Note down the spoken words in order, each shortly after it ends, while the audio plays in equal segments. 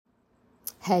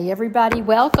Hey everybody,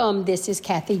 welcome. This is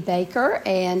Kathy Baker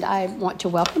and I want to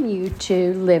welcome you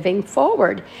to Living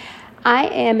Forward. I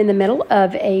am in the middle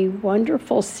of a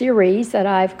wonderful series that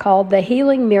I've called The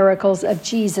Healing Miracles of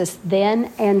Jesus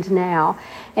Then and Now.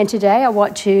 And today I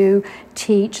want to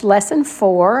teach Lesson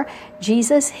 4,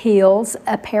 Jesus Heals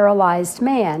a Paralyzed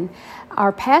Man.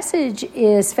 Our passage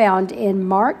is found in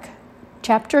Mark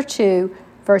chapter 2,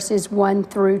 verses 1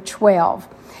 through 12.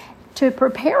 To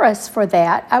prepare us for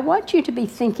that, I want you to be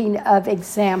thinking of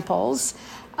examples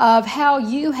of how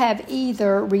you have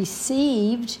either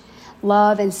received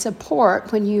love and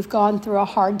support when you've gone through a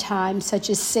hard time, such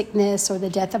as sickness or the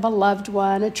death of a loved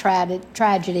one, a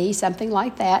tragedy, something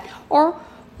like that, or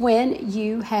when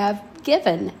you have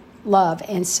given love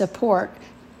and support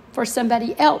for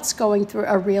somebody else going through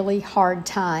a really hard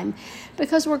time.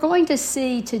 Because we're going to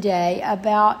see today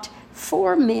about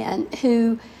 4 men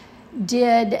who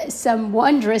did some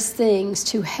wondrous things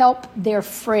to help their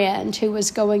friend who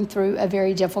was going through a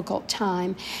very difficult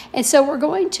time. And so we're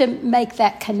going to make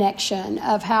that connection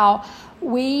of how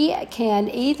we can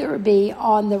either be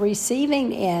on the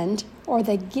receiving end or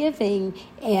the giving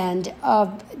end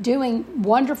of doing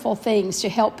wonderful things to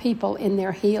help people in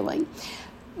their healing.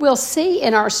 We'll see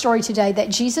in our story today that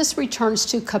Jesus returns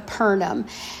to Capernaum,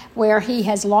 where he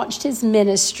has launched his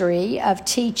ministry of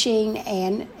teaching,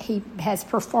 and he has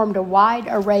performed a wide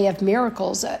array of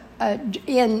miracles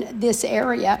in this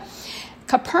area.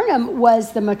 Capernaum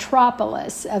was the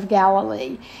metropolis of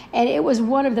Galilee, and it was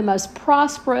one of the most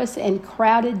prosperous and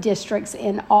crowded districts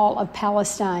in all of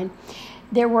Palestine.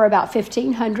 There were about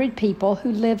 1,500 people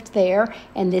who lived there,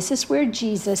 and this is where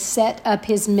Jesus set up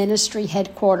his ministry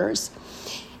headquarters.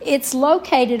 It's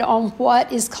located on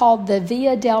what is called the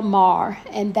Via del Mar,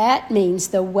 and that means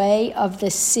the way of the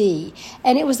sea.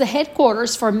 And it was the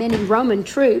headquarters for many Roman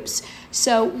troops,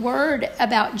 so word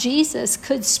about Jesus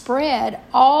could spread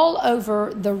all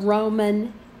over the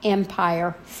Roman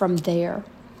Empire from there.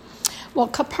 Well,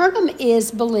 Capernaum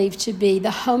is believed to be the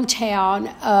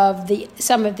hometown of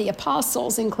some of the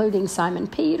apostles, including Simon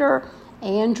Peter,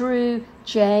 Andrew,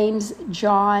 James,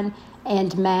 John,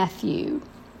 and Matthew.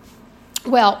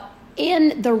 Well,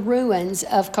 in the ruins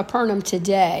of Capernaum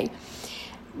today,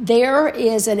 there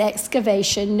is an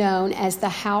excavation known as the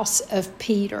House of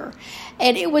Peter.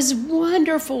 And it was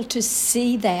wonderful to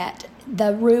see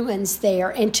the ruins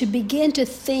there, and to begin to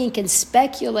think and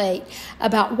speculate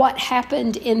about what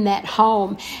happened in that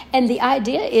home. And the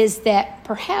idea is that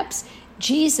perhaps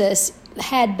Jesus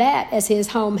had that as his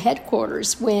home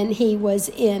headquarters when he was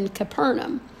in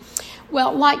Capernaum.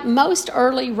 Well, like most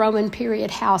early Roman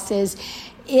period houses,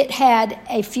 it had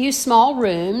a few small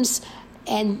rooms,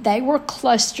 and they were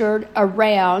clustered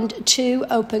around 2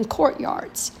 open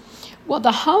courtyards. Well,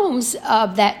 the homes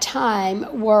of that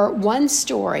time were 1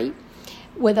 story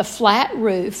with a flat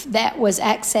roof that was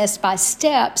accessed by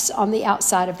steps on the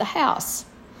outside of the house.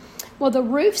 Well, the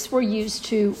roofs were used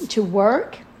to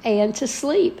work and to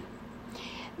sleep.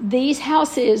 These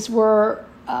houses were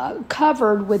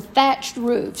covered with thatched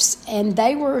roofs, and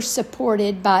they were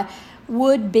supported by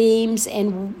wood beams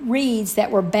and reeds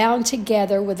that were bound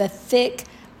together with a thick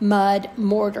mud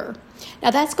mortar.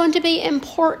 Now, that's going to be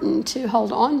important to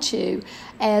hold on to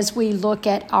as we look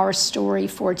at our story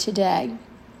for today.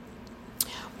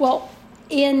 Well,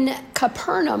 in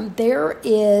Capernaum, there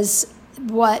is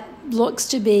what looks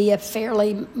to be a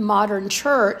fairly modern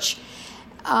church,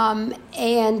 and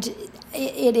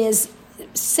it is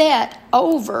set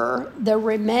over the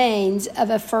remains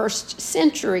of a first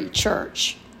century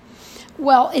church.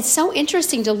 Well, it's so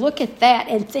interesting to look at that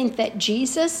and think that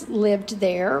Jesus lived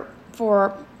there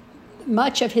for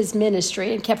much of his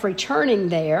ministry and kept returning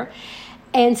there.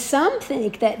 And some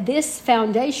think that this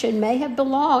foundation may have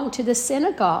belonged to the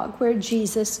synagogue where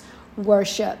Jesus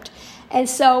worshiped. And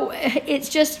so it's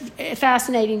just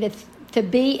fascinating to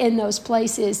be in those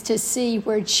places, to see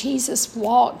where Jesus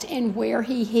walked and where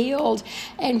he healed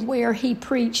and where he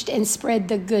preached and spread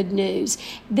the good news.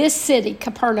 This city,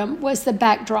 Capernaum, was the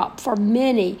backdrop for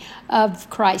many of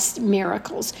Christ's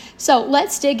miracles. So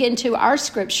let's dig into our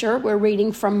scripture. We're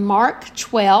reading from Mark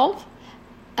 2,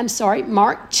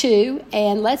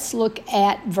 and let's look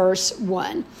at verse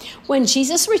 1. When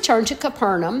Jesus returned to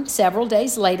Capernaum several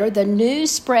days later, the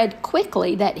news spread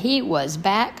quickly that he was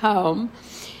back home.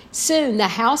 Soon, the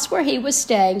house where he was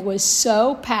staying was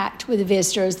so packed with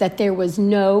visitors that there was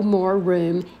no more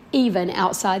room, even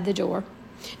outside the door.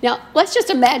 Now, let's just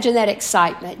imagine that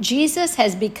excitement. Jesus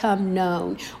has become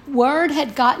known. Word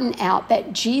had gotten out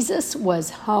that Jesus was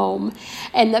home,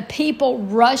 and the people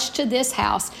rushed to this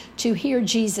house to hear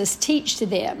Jesus teach to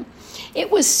them. It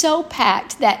was so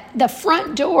packed that the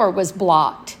front door was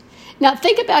blocked. Now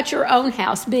think about your own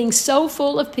house being so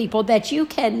full of people that you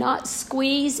cannot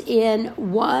squeeze in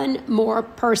one more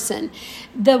person.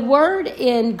 The word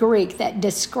in Greek that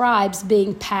describes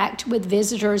being packed with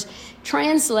visitors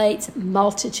translates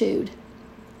multitude.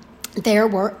 There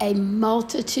were a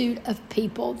multitude of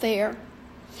people there.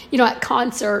 At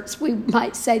concerts, we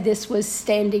might say this was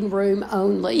standing room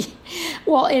only.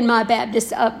 Well, in my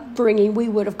Baptist upbringing, we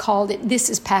would have called it, this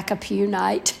is pack-a-pew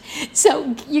night.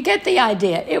 So you get the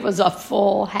idea. It was a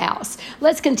full house.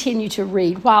 Let's continue to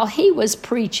read. While he was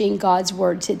preaching God's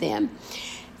word to them,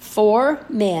 4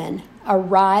 men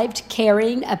arrived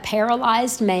carrying a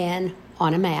paralyzed man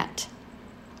on a mat.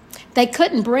 They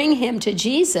couldn't bring him to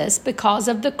Jesus because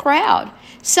of the crowd.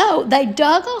 So they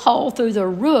dug a hole through the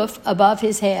roof above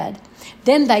his head.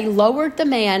 Then they lowered the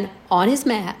man on his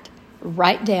mat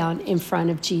right down in front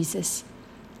of Jesus.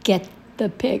 Get the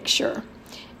picture.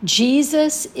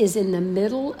 Jesus is in the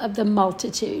middle of the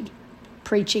multitude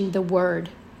preaching the word.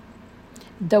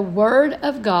 The word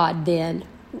of God then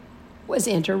was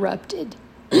interrupted.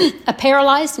 A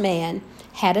paralyzed man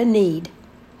had a need.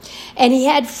 And he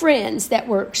had friends that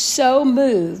were so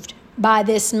moved by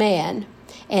this man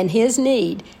and his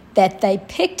need that they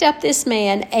picked up this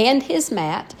man and his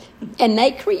mat and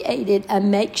they created a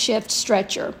makeshift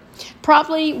stretcher,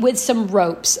 probably with some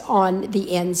ropes on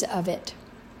the ends of it.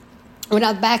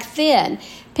 Now, back then,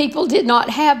 people did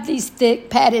not have these thick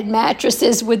padded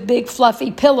mattresses with big fluffy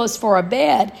pillows for a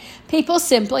bed. People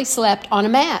simply slept on a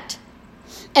mat.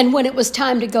 And when it was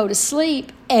time to go to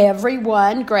sleep,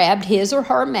 everyone grabbed his or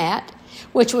her mat,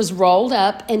 which was rolled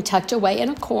up and tucked away in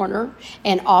a corner,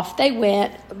 and off they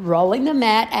went, rolling the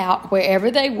mat out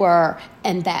wherever they were,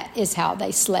 and that is how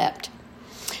they slept.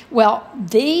 Well,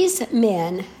 these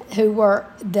men who were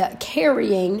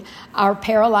carrying our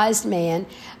paralyzed man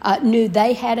knew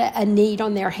they had a need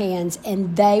on their hands,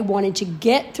 and they wanted to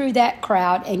get through that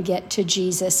crowd and get to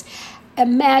Jesus.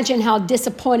 Imagine how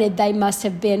disappointed they must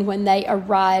have been when they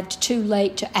arrived too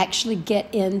late to actually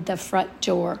get in the front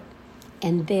door.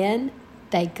 And then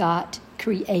they got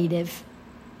creative.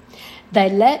 They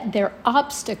let their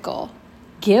obstacle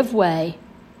give way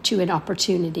to an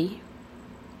opportunity.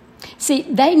 See,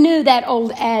 they knew that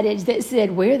old adage that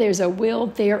said, where there's a will,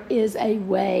 there is a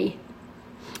way.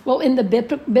 Well, in the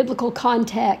biblical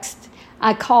context,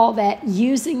 I call that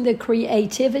using the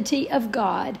creativity of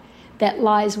God that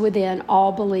lies within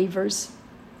all believers.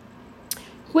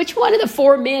 Which one of the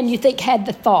 4 men you think had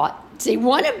the thought? See,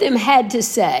 one of them had to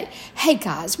say, hey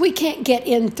guys, we can't get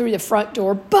in through the front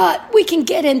door, but we can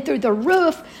get in through the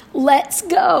roof. Let's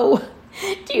go.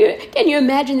 Can you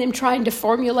imagine them trying to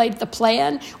formulate the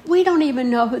plan? We don't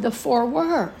even know who the 4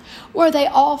 were. Were they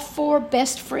all 4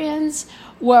 best friends?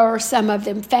 Were some of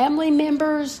them family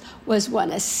members? Was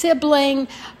one a sibling?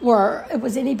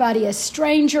 Was anybody a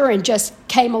stranger and just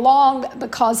came along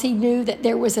because he knew that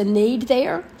there was a need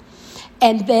there?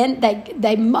 And then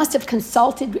they must have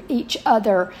consulted each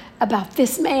other about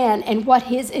this man and what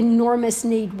his enormous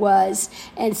need was.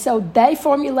 And so they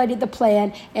formulated the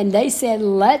plan and they said,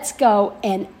 let's go.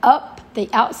 And up the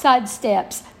outside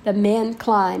steps, the men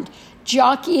climbed,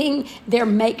 jockeying their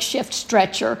makeshift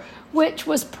stretcher, which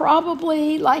was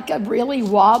probably like a really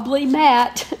wobbly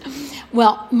mat.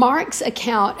 Well, Mark's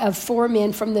account of 4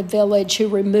 men from the village who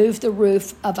removed the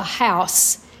roof of a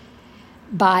house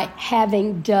by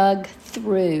having dug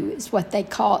through is what they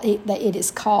call it. It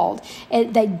is called.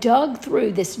 And they dug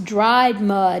through this dried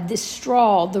mud, this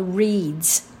straw, the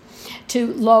reeds, to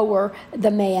lower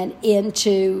the man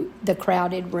into the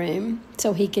crowded room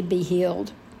so he could be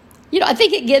healed. I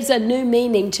think it gives a new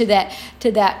meaning to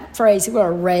that phrase, we're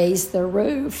going to raise the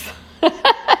roof.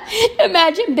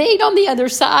 Imagine being on the other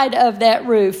side of that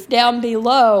roof down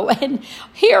below and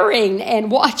hearing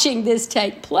and watching this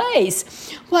take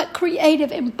place. What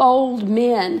creative and bold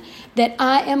men that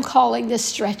I am calling the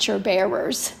stretcher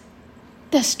bearers.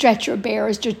 The stretcher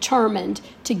bearers determined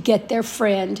to get their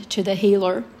friend to the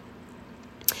healer.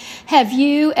 Have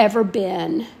you ever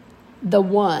been the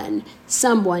one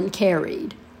someone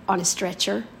carried on a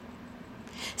stretcher?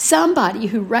 Somebody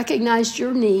who recognized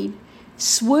your need,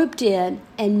 swooped in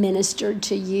and ministered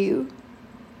to you?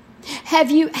 Have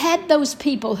you had those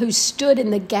people who stood in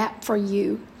the gap for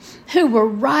you, who were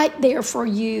right there for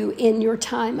you in your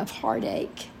time of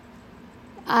heartache?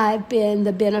 I've been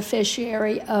the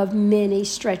beneficiary of many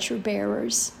stretcher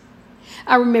bearers.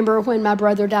 I remember when my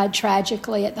brother died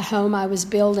tragically at the home I was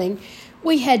building,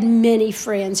 we had many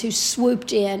friends who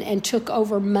swooped in and took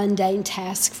over mundane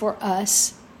tasks for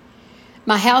us.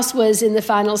 My house was in the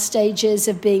final stages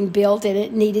of being built, and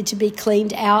it needed to be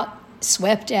cleaned out,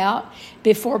 swept out,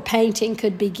 before painting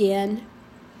could begin.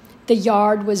 The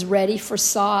yard was ready for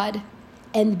sod.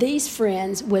 And these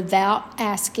friends, without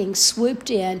asking, swooped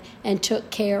in and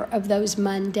took care of those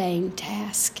mundane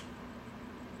tasks.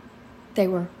 They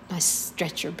were my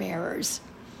stretcher bearers.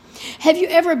 Have you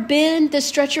ever been the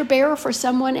stretcher bearer for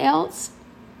someone else?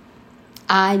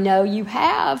 I know you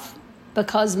have,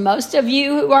 because most of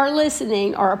you who are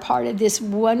listening are a part of this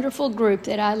wonderful group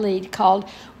that I lead called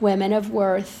Women of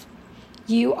Worth.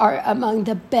 You are among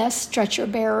the best stretcher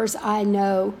bearers I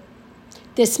know.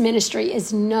 This ministry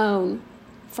is known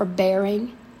for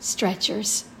bearing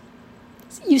stretchers.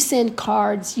 You send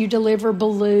cards, you deliver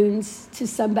balloons to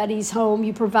somebody's home,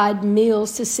 you provide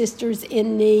meals to sisters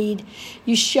in need,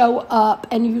 you show up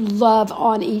and you love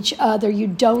on each other, you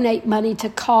donate money to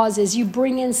causes, you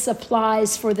bring in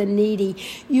supplies for the needy,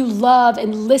 you love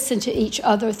and listen to each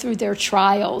other through their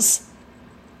trials.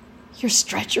 You're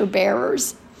stretcher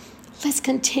bearers. Let's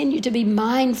continue to be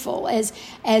mindful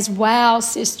as wow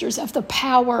sisters of the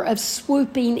power of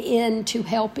swooping in to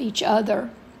help each other.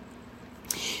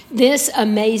 This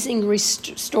amazing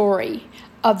story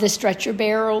of the stretcher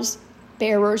bearers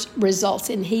results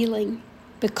in healing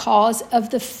because of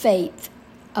the faith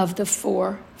of the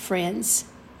 4 friends.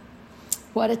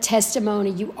 What a testimony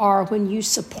you are when you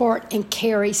support and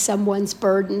carry someone's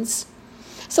burdens.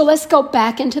 So let's go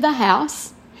back into the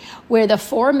house where the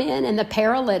 4 men and the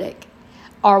paralytic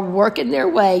are working their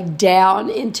way down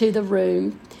into the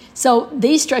room. So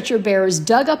these stretcher bearers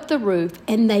dug up the roof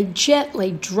and they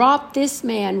gently dropped this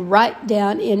man right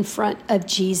down in front of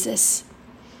Jesus.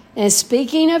 And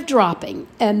speaking of dropping,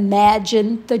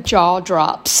 imagine the jaw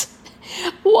drops.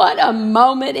 What a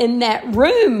moment in that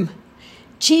room.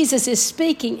 Jesus is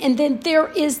speaking, and then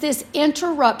there is this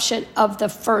interruption of the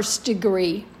first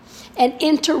degree. An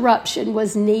interruption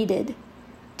was needed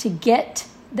to get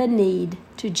the need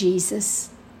to Jesus.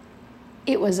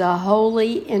 It was a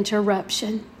holy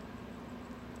interruption.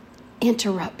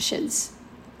 Interruptions.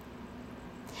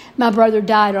 My brother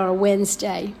died on a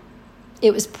Wednesday.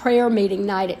 It was prayer meeting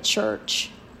night at church.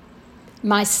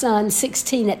 My son,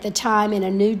 16 at the time, and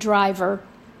a new driver,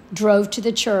 drove to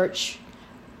the church,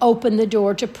 opened the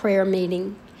door to prayer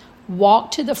meeting,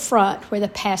 walked to the front where the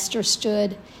pastor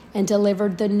stood, and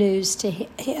delivered the news to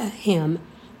him.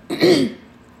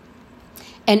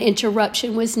 An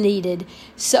interruption was needed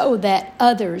so that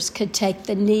others could take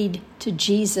the need to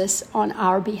Jesus on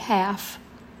our behalf.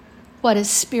 What a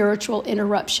spiritual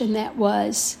interruption that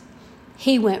was.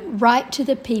 He went right to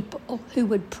the people who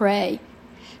would pray,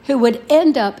 who would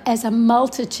end up as a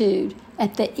multitude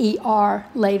at the ER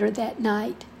later that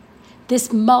night.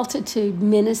 This multitude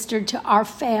ministered to our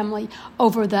family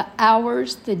over the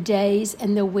hours, the days,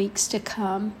 and the weeks to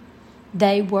come.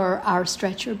 They were our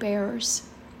stretcher bearers.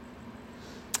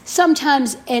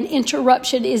 Sometimes an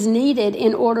interruption is needed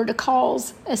in order to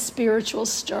cause a spiritual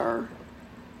stir.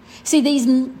 See, these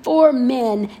 4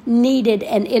 men needed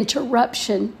an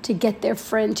interruption to get their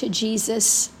friend to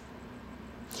Jesus.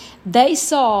 They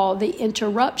saw the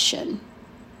interruption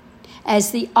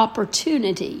as the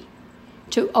opportunity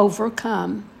to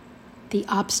overcome the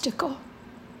obstacle.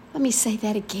 Let me say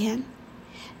that again.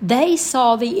 They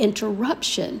saw the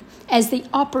interruption as the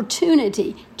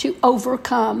opportunity to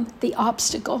overcome the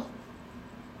obstacle.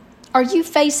 Are you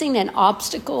facing an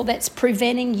obstacle that's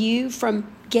preventing you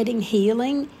from getting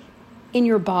healing in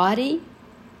your body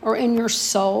or in your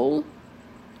soul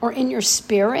or in your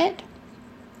spirit?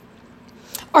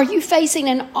 Are you facing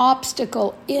an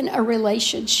obstacle in a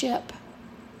relationship?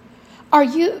 Are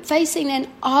you facing an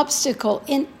obstacle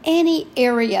in any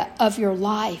area of your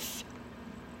life?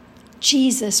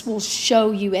 Jesus will show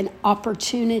you an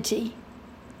opportunity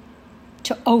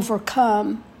to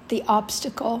overcome the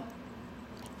obstacle.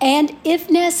 And if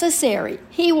necessary,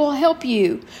 he will help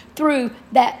you through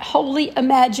that holy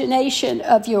imagination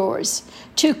of yours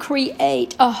to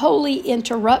create a holy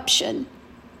interruption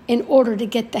in order to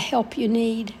get the help you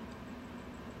need.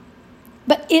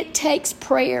 But it takes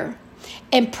prayer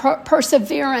and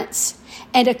perseverance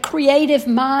and a creative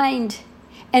mind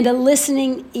and a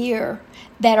listening ear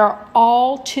that are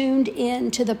all tuned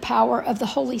in to the power of the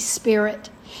Holy Spirit.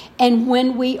 And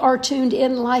when we are tuned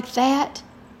in like that,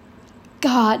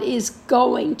 God is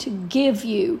going to give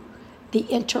you the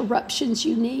interruptions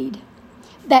you need.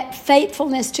 That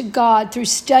faithfulness to God through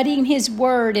studying His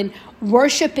Word and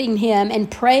worshiping Him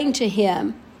and praying to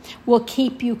Him will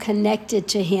keep you connected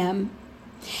to Him.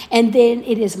 And then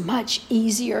it is much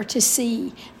easier to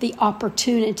see the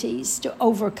opportunities to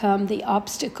overcome the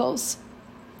obstacles.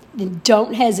 Then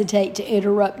don't hesitate to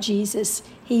interrupt Jesus.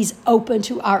 He's open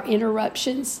to our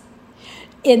interruptions.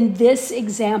 In this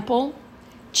example,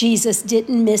 Jesus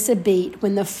didn't miss a beat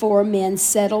when the 4 men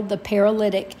settled the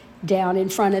paralytic down in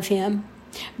front of him.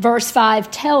 Verse 5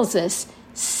 tells us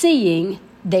seeing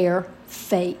their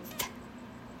faith.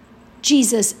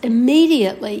 Jesus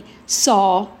immediately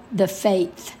saw the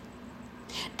faith.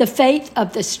 The faith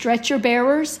of the stretcher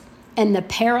bearers and the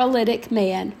paralytic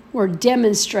man were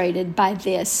demonstrated by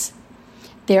this,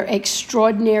 their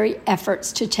extraordinary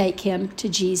efforts to take him to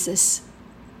Jesus.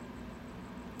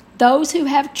 Those who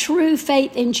have true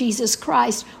faith in Jesus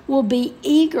Christ will be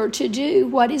eager to do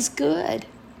what is good.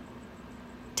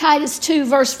 Titus 2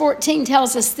 verse 14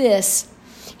 tells us this: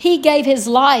 He gave his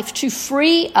life to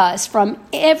free us from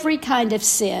every kind of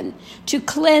sin, to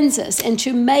cleanse us and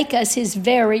to make us his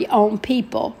very own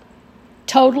people,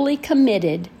 totally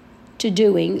committed to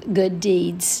doing good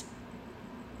deeds.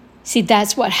 See,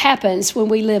 that's what happens when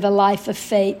we live a life of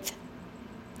faith.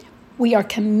 We are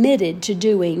committed to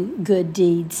doing good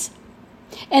deeds.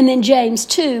 And then James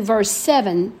 2 verse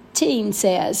 17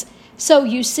 says, so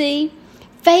you see,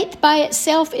 faith by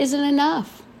itself isn't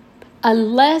enough.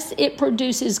 Unless it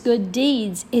produces good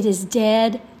deeds, it is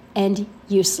dead and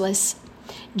useless.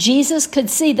 Jesus could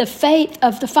see the faith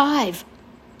of the five.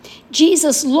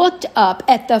 Jesus looked up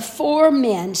at the four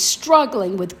men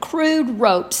struggling with crude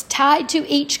ropes tied to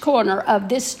each corner of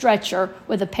this stretcher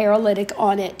with a paralytic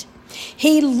on it.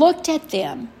 He looked at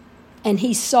them and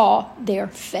he saw their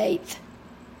faith.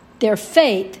 Their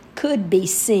faith could be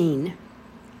seen.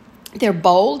 Their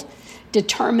bold,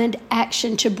 determined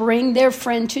action to bring their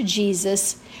friend to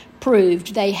Jesus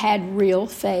proved they had real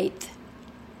faith.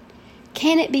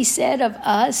 Can it be said of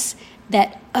us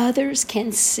that others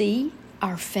can see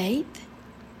our faith?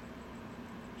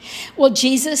 Well,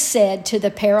 Jesus said to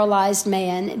the paralyzed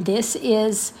man, this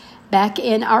is back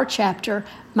in our chapter,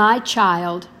 my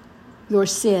child, your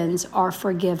sins are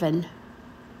forgiven.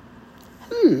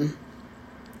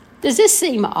 Does this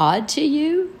seem odd to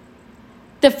you?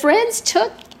 The friends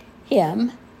took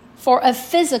him for a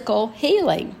physical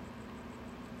healing.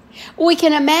 We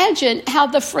can imagine how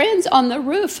the friends on the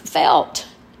roof felt.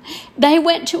 They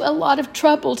went to a lot of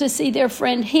trouble to see their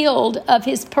friend healed of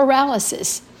his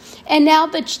paralysis. And now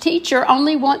the teacher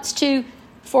only wants to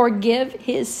forgive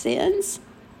his sins.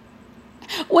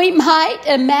 We might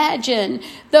imagine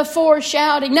the four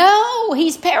shouting, no,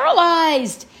 he's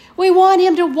paralyzed. We want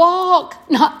him to walk,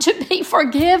 not to be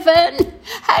forgiven.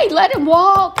 Hey, let him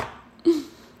walk.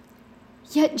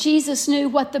 Yet Jesus knew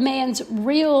what the man's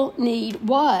real need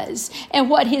was and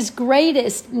what his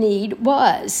greatest need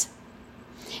was.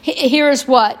 Here's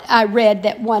what I read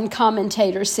that one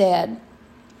commentator said.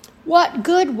 What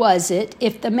good was it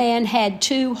if the man had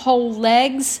 2 whole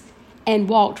legs and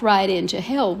walked right into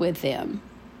hell with them?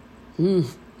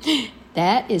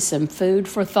 That is some food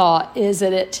for thought,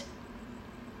 isn't it?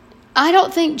 I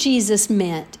don't think Jesus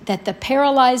meant that the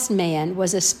paralyzed man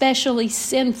was especially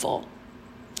sinful,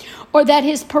 or that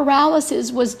his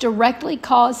paralysis was directly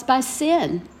caused by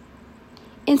sin.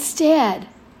 Instead,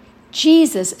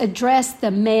 Jesus addressed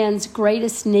the man's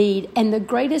greatest need and the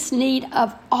greatest need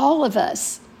of all of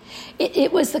us.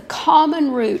 It was the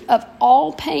common root of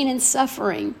all pain and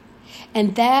suffering,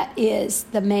 and that is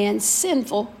the man's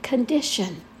sinful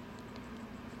condition.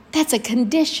 That's a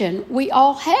condition we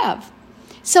all have.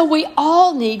 So we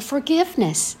all need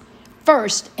forgiveness,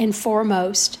 first and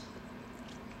foremost.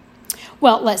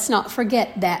 Well, let's not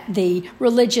forget that the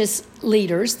religious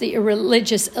leaders, the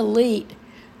religious elite,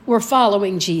 were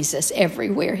following Jesus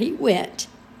everywhere he went.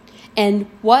 And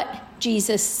what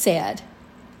Jesus said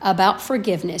about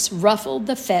forgiveness ruffled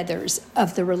the feathers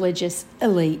of the religious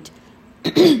elite.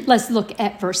 Let's look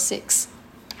at verse 6.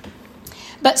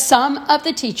 But some of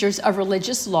the teachers of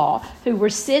religious law who were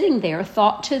sitting there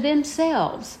thought to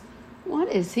themselves, what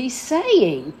is he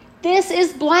saying? This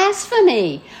is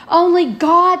blasphemy. Only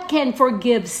God can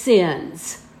forgive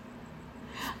sins.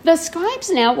 The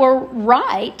scribes now were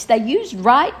right. They used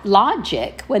right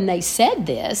logic when they said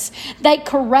this. They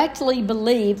correctly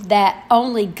believed that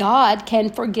only God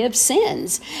can forgive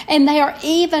sins. And they are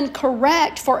even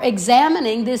correct for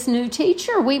examining this new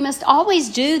teacher. We must always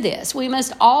do this. We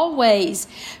must always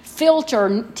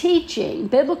filter teaching,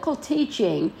 biblical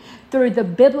teaching, through the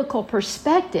biblical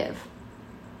perspective.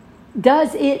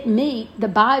 Does it meet the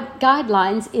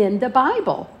guidelines in the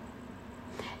Bible?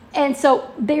 And so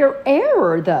their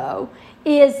error, though,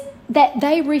 is that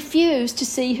they refuse to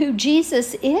see who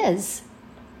Jesus is.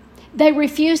 They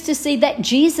refuse to see that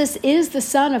Jesus is the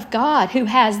Son of God who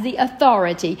has the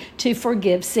authority to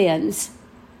forgive sins.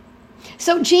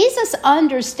 So Jesus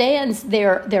understands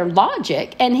their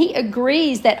logic, and he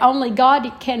agrees that only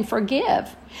God can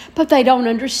forgive. But they don't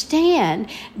understand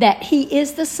that he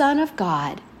is the Son of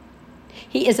God.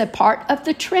 He is a part of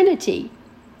the Trinity.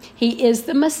 He is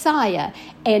the Messiah,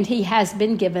 and he has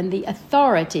been given the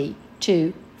authority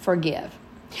to forgive.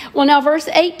 Well, now verse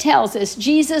 8 tells us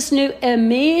Jesus knew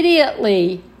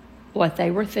immediately what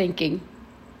they were thinking.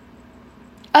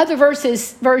 Other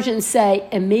versions say,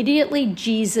 immediately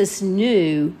Jesus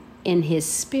knew in his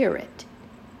spirit.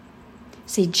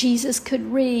 See, Jesus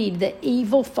could read the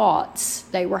evil thoughts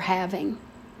they were having.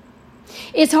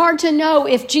 It's hard to know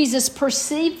if Jesus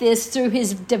perceived this through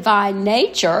his divine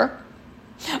nature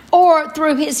or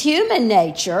through his human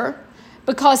nature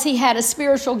because he had a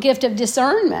spiritual gift of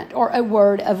discernment or a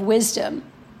word of wisdom.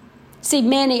 See,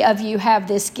 many of you have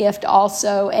this gift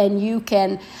also, and you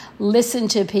can listen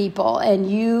to people and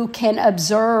you can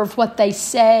observe what they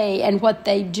say and what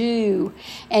they do,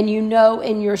 and you know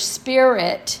in your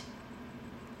spirit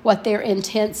what their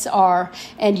intents are,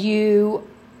 and you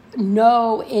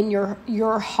know in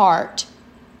your heart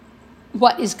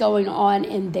what is going on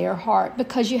in their heart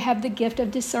because you have the gift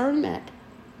of discernment.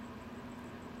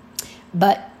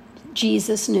 But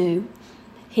Jesus knew.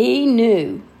 He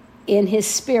knew in his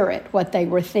spirit what they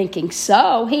were thinking.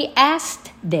 So he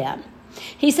asked them.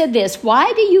 He said this,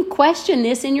 why do you question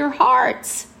this in your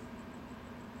hearts?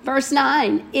 Verse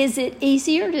 9, is it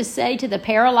easier to say to the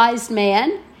paralyzed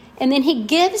man? And then he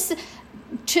gives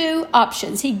two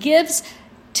options. He gives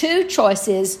two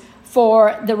choices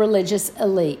for the religious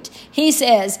elite. He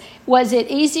says, was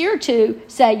it easier to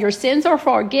say your sins are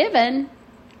forgiven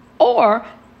or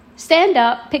stand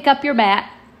up, pick up your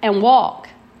mat, and walk?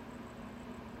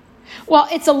 Well,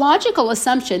 it's a logical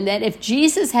assumption that if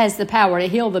Jesus has the power to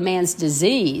heal the man's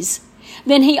disease,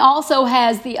 then he also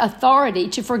has the authority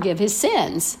to forgive his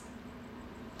sins.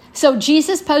 So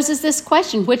Jesus poses this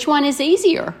question, which one is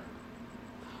easier?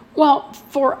 Well,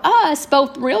 for us,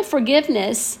 both real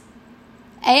forgiveness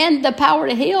and the power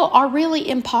to heal are really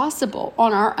impossible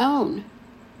on our own.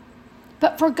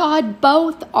 But for God,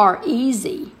 both are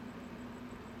easy.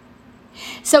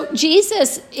 So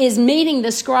Jesus is meeting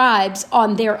the scribes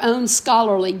on their own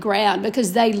scholarly ground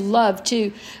because they love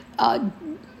to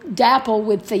dapple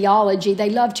with theology. They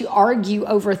love to argue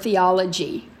over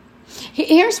theology.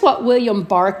 Here's what William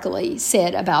Barclay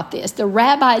said about this. The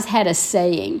rabbis had a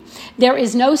saying, there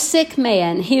is no sick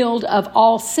man healed of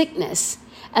all sickness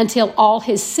until all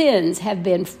his sins have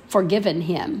been forgiven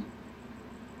him.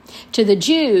 To the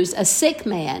Jews, a sick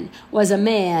man was a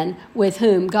man with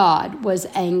whom God was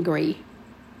angry.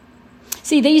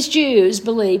 See, these Jews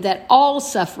believed that all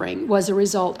suffering was a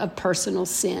result of personal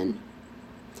sin.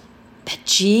 But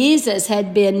Jesus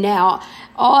had been now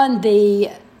on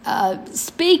the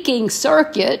speaking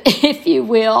circuit, if you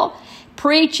will,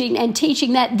 preaching and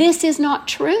teaching that this is not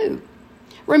true.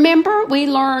 Remember, we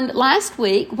learned last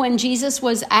week when Jesus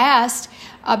was asked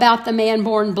about the man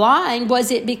born blind,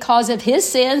 was it because of his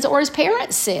sins or his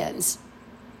parents' sins?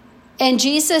 And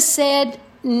Jesus said,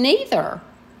 neither.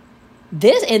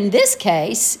 In this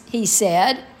case, he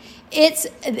said,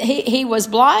 he was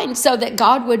blind so that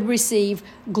God would receive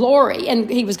glory, and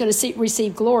he was going to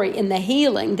receive glory in the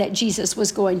healing that Jesus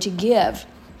was going to give.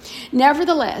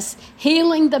 Nevertheless,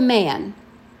 healing the man,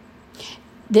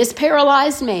 this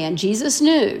paralyzed man, Jesus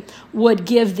knew, would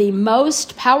give the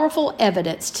most powerful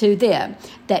evidence to them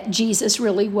that Jesus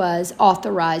really was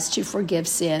authorized to forgive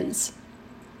sins.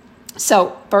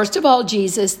 So, first of all,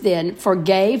 Jesus then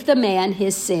forgave the man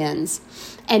his sins.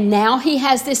 And now he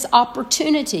has this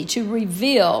opportunity to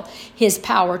reveal his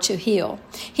power to heal.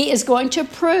 He is going to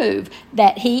prove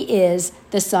that he is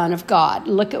the Son of God.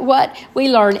 Look at what we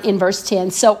learn in verse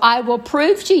 10. So I will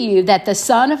prove to you that the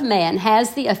Son of Man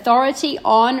has the authority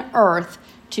on earth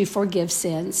to forgive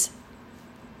sins.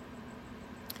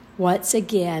 Once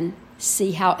again,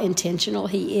 see how intentional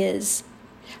he is.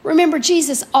 Remember,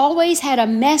 Jesus always had a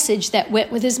message that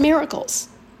went with his miracles.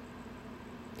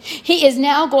 He is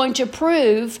now going to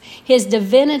prove his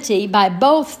divinity by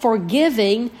both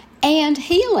forgiving and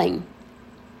healing.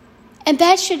 And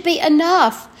that should be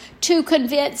enough to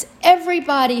convince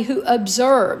everybody who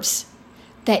observes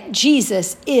that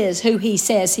Jesus is who he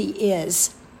says he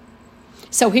is.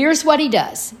 So here's what he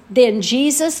does. Then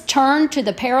Jesus turned to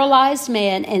the paralyzed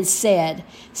man and said,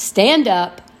 stand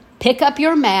up, pick up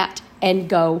your mat, and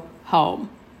go home.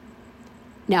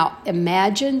 Now,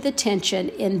 imagine the tension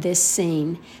in this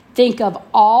scene. Think of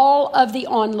all of the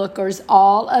onlookers,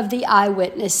 all of the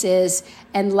eyewitnesses,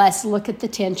 and let's look at the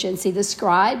tension. See, the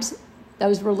scribes,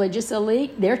 those religious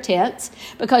elite, they're tense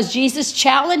because Jesus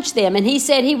challenged them, and he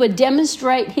said he would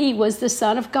demonstrate he was the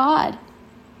Son of God.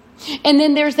 And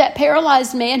then there's that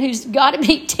paralyzed man who's got to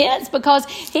be tense because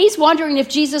he's wondering if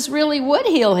Jesus really would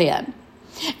heal him.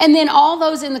 And then all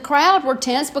those in the crowd were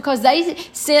tense because they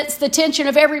sense the tension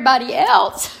of everybody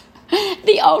else.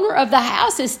 The owner of the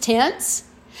house is tense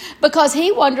because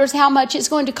he wonders how much it's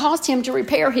going to cost him to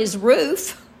repair his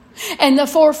roof. And the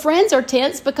four friends are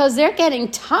tense because they're getting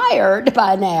tired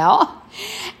by now.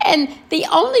 And the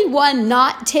only one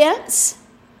not tense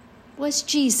was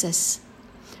Jesus,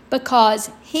 because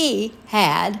he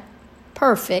had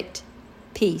perfect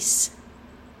peace.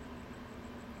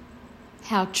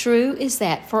 How true is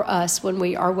that for us when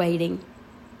we are waiting?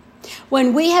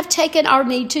 When we have taken our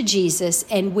need to Jesus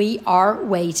and we are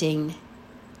waiting,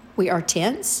 we are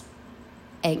tense,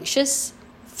 anxious,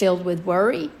 filled with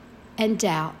worry and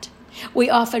doubt. We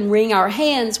often wring our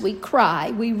hands, we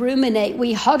cry, we ruminate,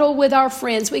 we huddle with our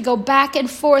friends, we go back and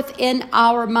forth in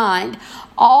our mind,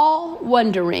 all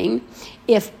wondering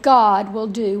if God will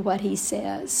do what he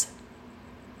says.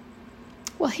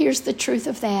 Well, here's the truth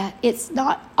of that. It's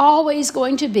not always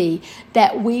going to be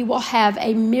that we will have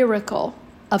a miracle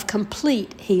of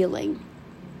complete healing.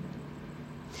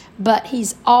 But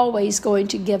he's always going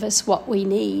to give us what we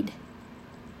need.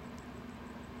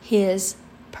 His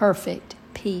perfect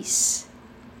peace.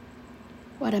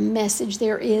 What a message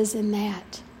there is in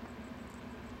that.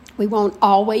 We won't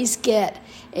always get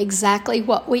exactly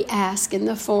what we ask in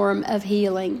the form of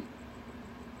healing,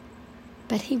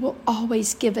 but he will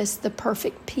always give us the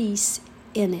perfect peace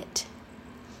in it.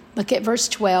 Look at verse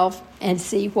 12 and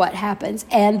see what happens.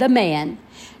 And the man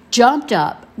jumped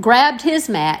up, grabbed his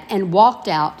mat, and walked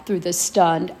out through the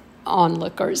stunned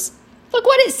onlookers. Look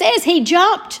what it says. He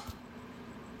jumped.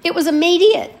 It was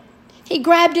immediate. He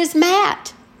grabbed his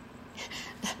mat.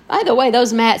 By the way,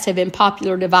 those mats have been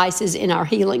popular devices in our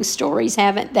healing stories,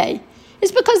 haven't they?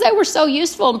 It's because they were so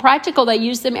useful and practical, they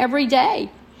used them every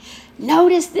day.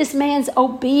 Notice this man's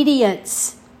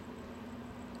obedience.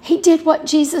 He did what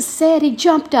Jesus said. He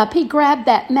jumped up, he grabbed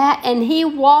that mat, and he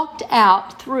walked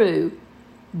out through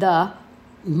the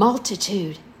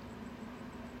multitude.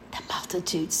 The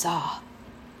multitude saw.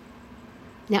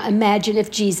 Now imagine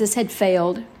if Jesus had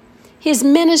failed. His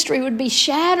ministry would be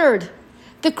shattered.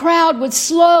 The crowd would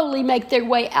slowly make their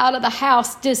way out of the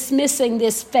house, dismissing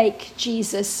this fake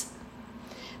Jesus.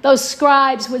 Those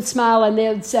scribes would smile and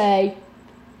they'd say,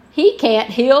 he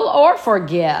can't heal or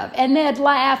forgive. And they'd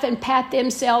laugh and pat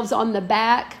themselves on the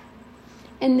back.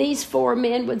 And these four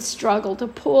men would struggle to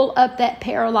pull up that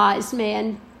paralyzed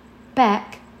man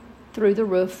back through the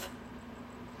roof.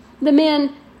 The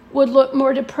men would look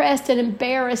more depressed and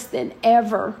embarrassed than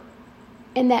ever.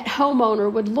 And that homeowner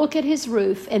would look at his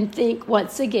roof and think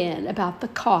once again about the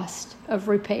cost of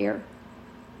repair.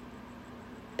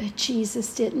 But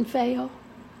Jesus didn't fail.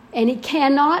 And he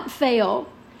cannot fail,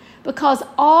 because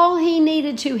all he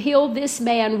needed to heal this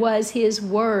man was his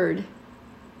word.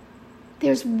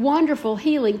 There's wonderful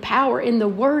healing power in the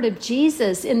word of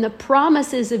Jesus, in the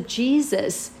promises of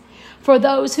Jesus for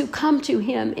those who come to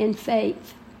him in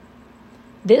faith.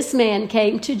 This man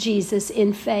came to Jesus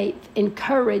in faith,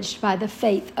 encouraged by the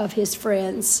faith of his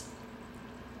friends.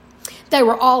 They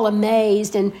were all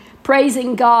amazed and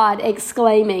praising God,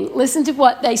 exclaiming, listen to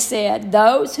what they said.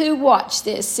 Those who watched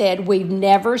this said, we've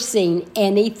never seen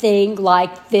anything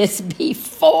like this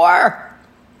before.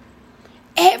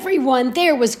 Everyone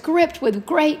there was gripped with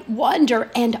great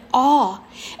wonder and awe,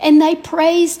 and they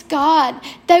praised God.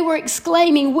 They were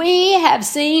exclaiming, we have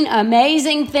seen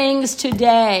amazing things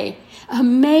today.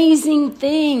 Amazing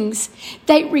things.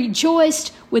 They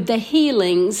rejoiced with the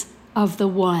healings of the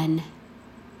one.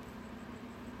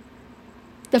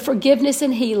 The forgiveness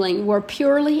and healing were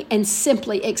purely and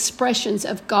simply expressions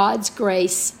of God's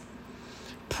grace,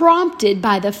 prompted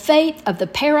by the faith of the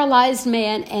paralyzed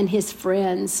man and his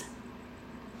friends.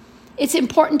 It's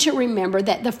important to remember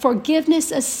that the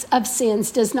forgiveness of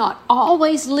sins does not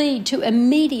always lead to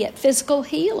immediate physical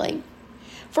healing.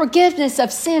 Forgiveness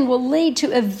of sin will lead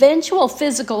to eventual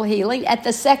physical healing at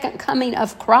the second coming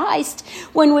of Christ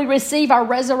when we receive our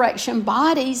resurrection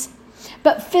bodies.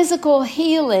 But physical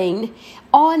healing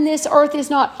on this earth is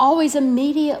not always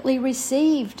immediately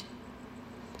received.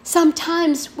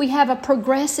 Sometimes we have a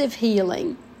progressive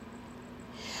healing,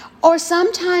 or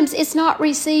sometimes it's not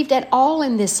received at all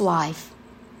in this life.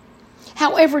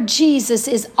 However, Jesus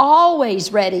is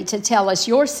always ready to tell us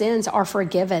your sins are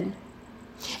forgiven.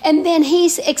 And then he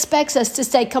expects us to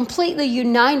stay completely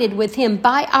united with him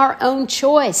by our own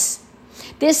choice.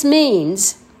 This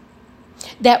means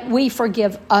that we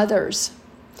forgive others.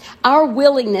 Our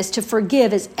willingness to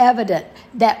forgive is evidence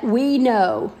that we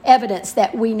know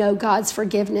God's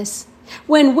forgiveness.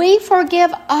 When we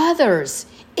forgive others,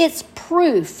 it's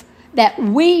proof that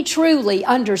we truly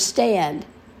understand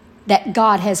that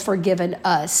God has forgiven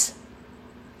us.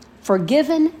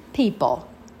 Forgiven people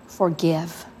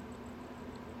forgive.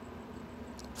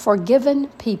 Forgiven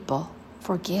people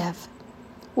forgive.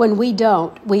 When we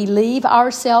don't, we leave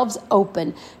ourselves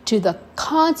open to the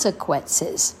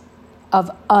consequences of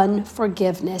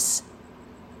unforgiveness.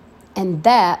 And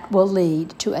that will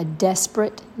lead to a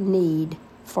desperate need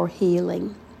for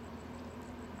healing.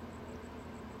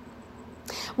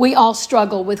 We all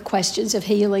struggle with questions of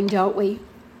healing, don't we?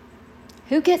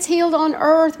 Who gets healed on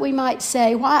earth, we might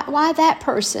say? Why that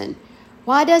person?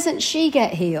 Why doesn't she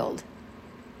get healed?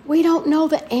 We don't know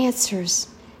the answers.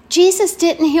 Jesus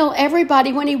didn't heal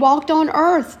everybody when he walked on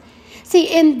earth. See,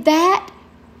 in that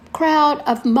crowd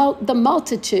of the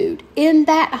multitude, in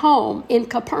that home in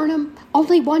Capernaum,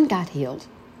 only one got healed.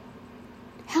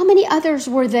 How many others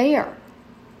were there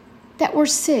that were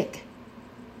sick,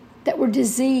 that were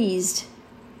diseased,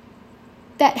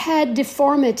 that had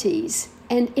deformities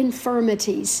and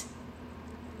infirmities?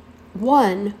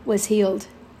 One was healed.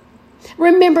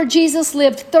 Remember, Jesus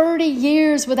lived 30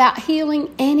 years without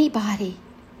healing anybody.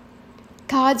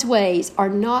 God's ways are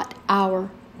not our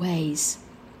ways.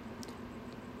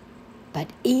 But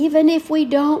even if we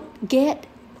don't get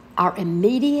our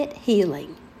immediate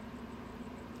healing,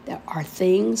 there are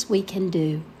things we can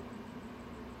do.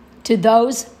 To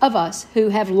those of us who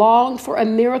have longed for a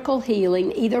miracle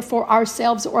healing, either for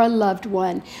ourselves or a loved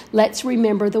one, let's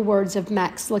remember the words of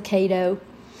Max Lucado.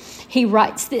 He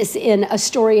writes this in a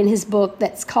story in his book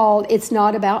that's called It's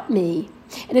Not About Me.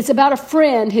 And it's about a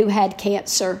friend who had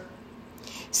cancer.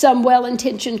 Some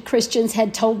well-intentioned Christians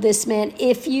had told this man,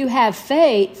 if you have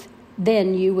faith,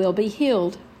 then you will be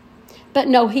healed. But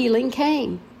no healing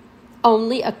came.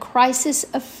 Only a crisis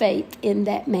of faith in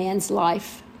that man's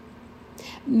life.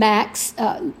 Max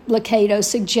Lucado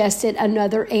suggested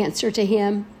another answer to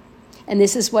him. And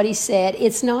this is what he said.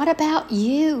 It's not about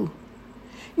you.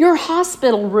 Your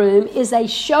hospital room is a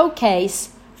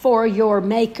showcase for your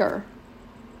Maker.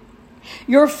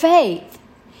 Your faith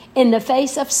in the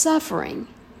face of suffering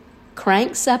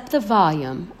cranks up the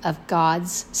volume of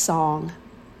God's song.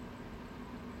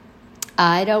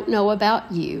 I don't know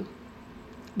about you,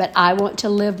 but I want to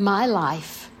live my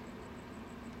life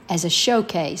as a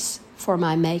showcase for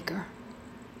my Maker.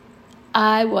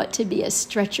 I want to be a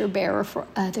stretcher bearer for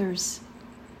others.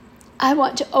 I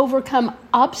want to overcome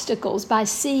obstacles by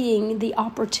seeing the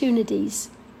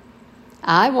opportunities.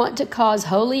 I want to cause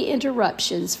holy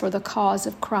interruptions for the cause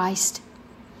of Christ.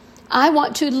 I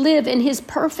want to live in his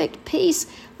perfect peace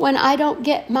when I don't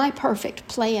get my perfect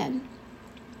plan.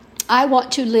 I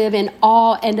want to live in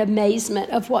awe and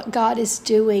amazement of what God is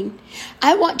doing.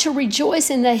 I want to rejoice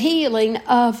in the healing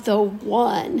of the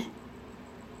one.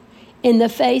 In the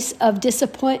face of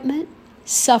disappointment,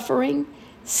 suffering,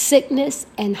 sickness,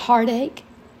 and heartache,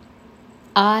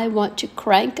 I want to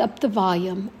crank up the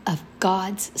volume of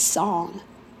God's song.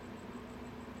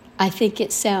 I think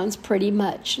it sounds pretty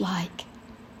much like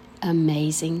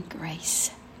Amazing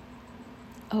Grace.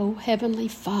 Oh, Heavenly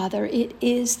Father, it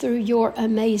is through your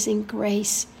amazing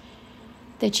grace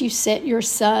that you sent your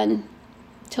Son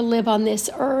to live on this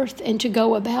earth and to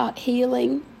go about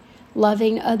healing,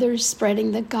 loving others,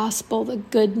 spreading the gospel, the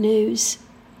good news,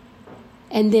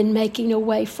 and then making a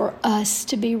way for us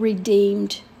to be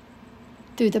redeemed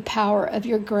through the power of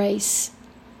your grace.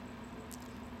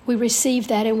 We receive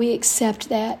that and we accept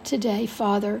that today,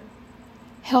 Father.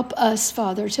 Help us,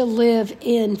 Father, to live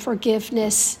in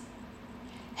forgiveness.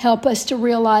 Help us to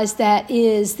realize that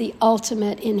is the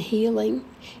ultimate in healing,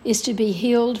 is to be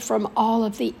healed from all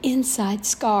of the inside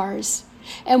scars.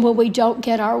 And when we don't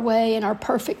get our way and our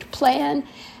perfect plan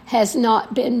has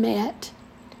not been met,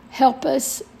 help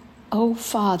us, oh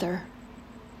Father,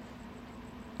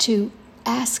 to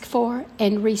ask for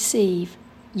and receive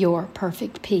your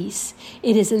perfect peace.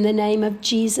 It is in the name of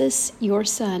Jesus, your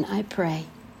Son, I pray.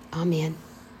 Amen.